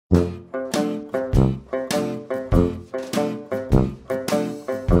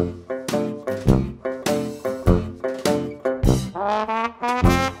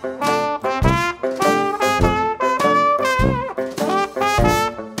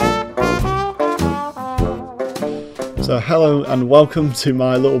So hello and welcome to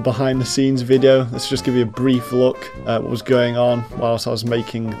my little behind the scenes video. Let's just give you a brief look at what was going on whilst I was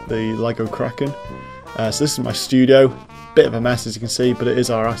making the LEGO Kraken. So this is my studio, bit of a mess as you can see, but it is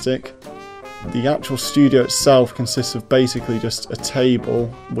our attic. The actual studio itself consists of basically just a table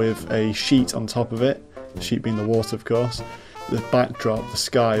with a sheet on top of it, the sheet being the water of course. The backdrop, the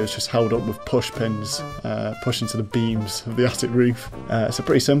sky, is just held up with push pins pushed into the beams of the attic roof. So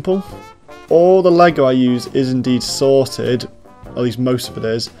pretty simple. All the Lego I use is indeed sorted, at least most of it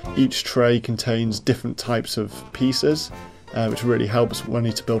is. Each tray contains different types of pieces, which really helps when I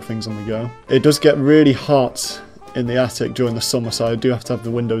need to build things on the go. It does get really hot in the attic during the summer, so I do have to have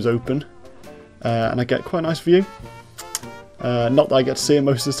the windows open. And I get quite a nice view. Not that I get to see it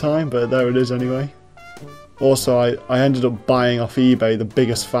most of the time, but there it is anyway. Also, I ended up buying off eBay the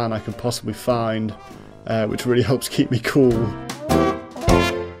biggest fan I could possibly find, which really helps keep me cool.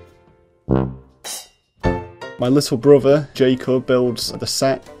 My little brother, Jacob, builds the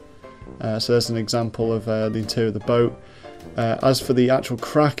set, so there's an example of the interior of the boat. As for the actual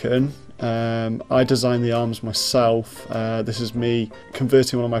Kraken, I designed the arms myself. This is me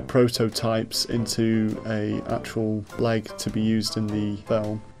converting one of my prototypes into an actual leg to be used in the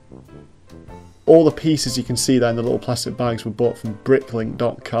film. All the pieces you can see there in the little plastic bags were bought from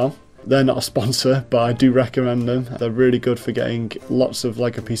bricklink.com. They're not a sponsor, but I do recommend them. They're really good for getting lots of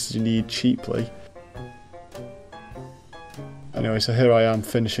Lego pieces you need cheaply. Anyway, so here I am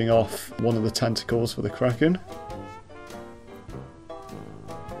finishing off one of the tentacles for the Kraken.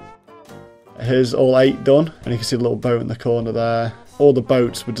 Here's all 8 done, and you can see the little boat in the corner there. All the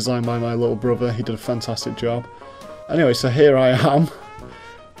boats were designed by my little brother. He did a fantastic job. Anyway, so here I am.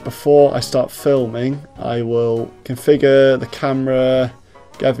 Before I start filming, I will configure the camera,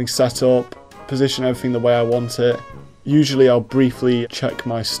 get everything set up, position everything the way I want it. Usually I'll briefly check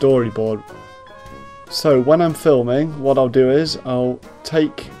my storyboard. So when I'm filming, what I'll do is I'll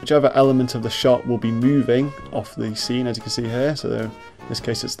take whichever element of the shot will be moving off the scene, as you can see here. So in this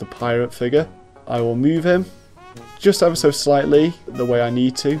case it's the pirate figure. I will move him just ever so slightly the way I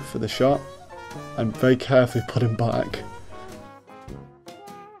need to for the shot, and very carefully put him back.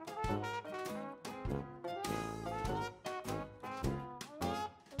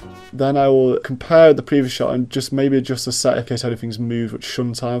 Then I will compare the previous shot and just maybe adjust the set in case anything's moved which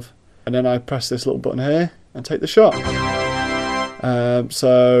shouldn't have. And then I press this little button here and take the shot.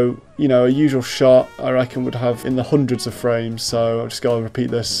 So, you know, a usual shot I reckon would have in the hundreds of frames, so I've just got to repeat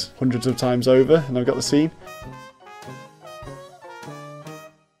this hundreds of times over and I've got the scene.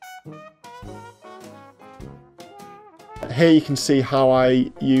 Here you can see how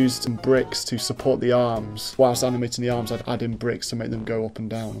I used some bricks to support the arms. Whilst animating the arms, I'd add in bricks to make them go up and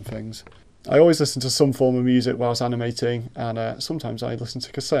down and things. I always listen to some form of music whilst animating, and sometimes I listen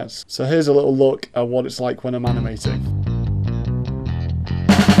to cassettes. So here's a little look at what it's like when I'm animating.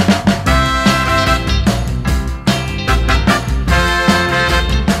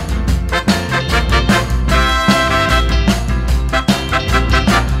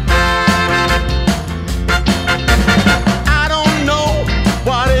 I don't know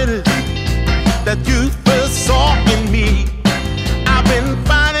what it is that you first saw in me. I've been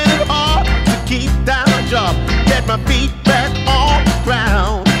finding it hard to keep down a job, get my feet back on the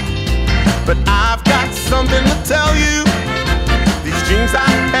ground. But I've got something to tell you. These dreams I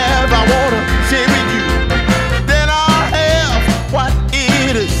have, I wanna share with you. Then I'll have what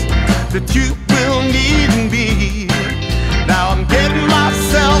it is that you will need and be. Now I'm getting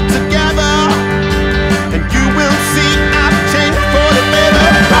myself together, and you will see I've changed for the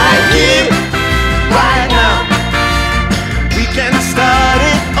better. Right here, right now, we can start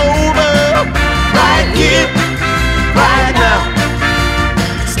it over. Right here, right now,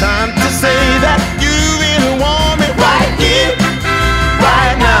 it's time to say that you really want me. Right here,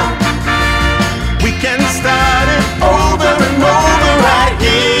 right now, we can start it over and over. Right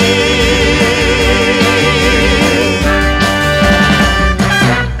here.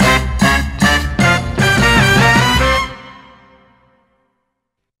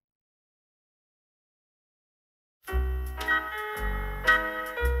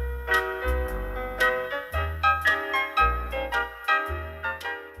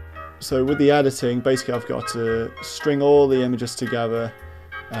 So with the editing, basically I've got to string all the images together,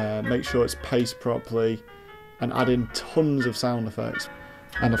 make sure it's paced properly, and add in tons of sound effects.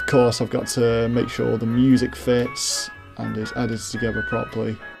 And of course I've got to make sure the music fits and is edited together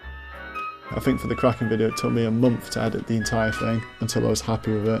properly. I think for the Kraken video it took me a month to edit the entire thing until I was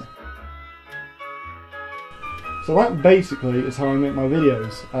happy with it. So that basically is how I make my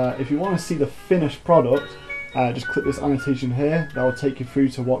videos. If you want to see the finished product, just click this annotation here. That will take you through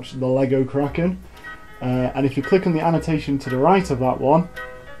to watch the LEGO Kraken. And if you click on the annotation to the right of that one,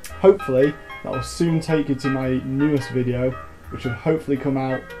 hopefully that will soon take you to my newest video, which will hopefully come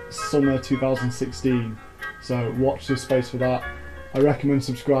out summer 2016. So watch this space for that. I recommend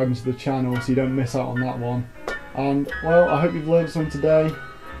subscribing to the channel so you don't miss out on that one. And well, I hope you've learned something today.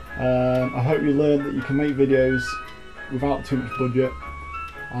 I hope you learned that you can make videos without too much budget,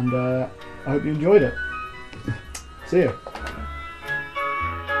 and I hope you enjoyed it. See you.